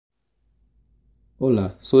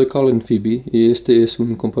Hola, soy Colin Phoebe y este es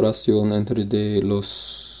una comparación entre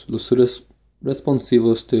los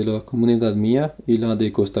responsivos de la comunidad mía y la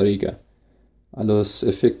de Costa Rica a los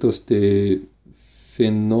efectos de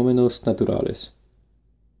fenómenos naturales.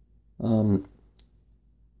 Am,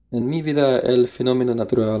 en mi vida, el fenómeno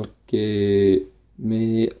natural que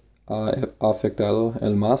me ha afectado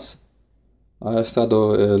el más ha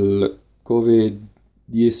estado el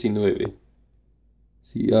COVID-19.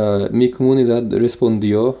 Sí, mi comunidad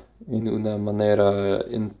respondió en una manera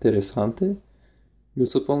interesante, yo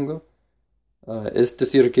supongo. Es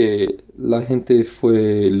decir, que la gente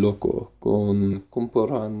fue loco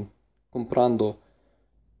comprando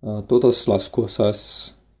todas las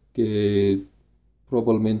cosas que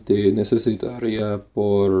probablemente necesitaría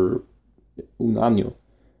por un año,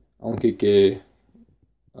 aunque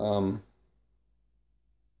am,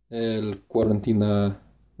 el cuarentena,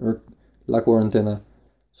 er, la cuarentena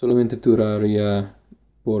solamente duraría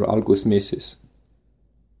por algunos meses.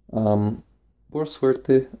 Am, por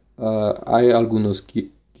suerte, hay algunos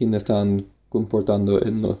quienes están comportando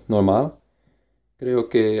en lo normal. Creo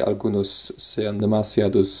que algunos sean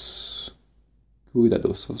demasiados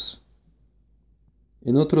cuidadosos.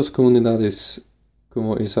 En otras comunidades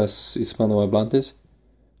como esas hispanohablantes,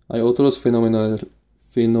 hay otros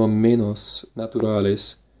fenómenos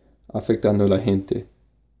naturales afectando a la gente.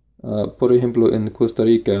 Por ejemplo, en Costa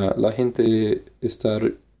Rica la gente está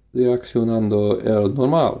reaccionando el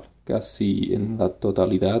normal, casi en la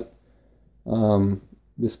totalidad. Am,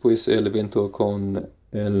 Después el evento con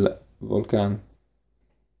el volcán.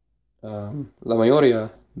 La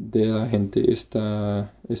mayoría de la gente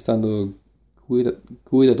está estando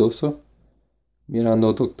cuidadoso,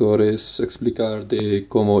 mirando doctores explicar de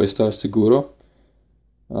cómo estar seguro.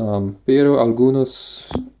 Pero algunos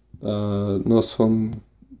no son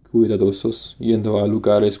cuidadosos yendo a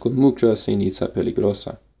lugares con mucha ceniza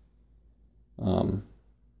peligrosa. Am,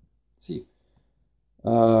 sí.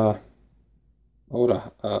 Ah,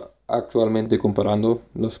 Ahora, actualmente comparando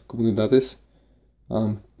las comunidades,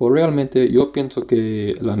 pues realmente yo pienso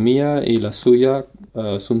que la mía y la suya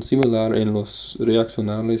son similares en los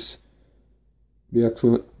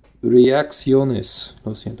reaccio- reacciones,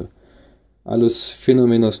 lo siento, a los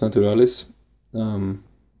fenómenos naturales. Am,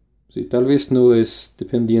 sí, tal vez no es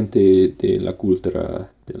dependiente de la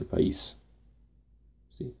cultura del país.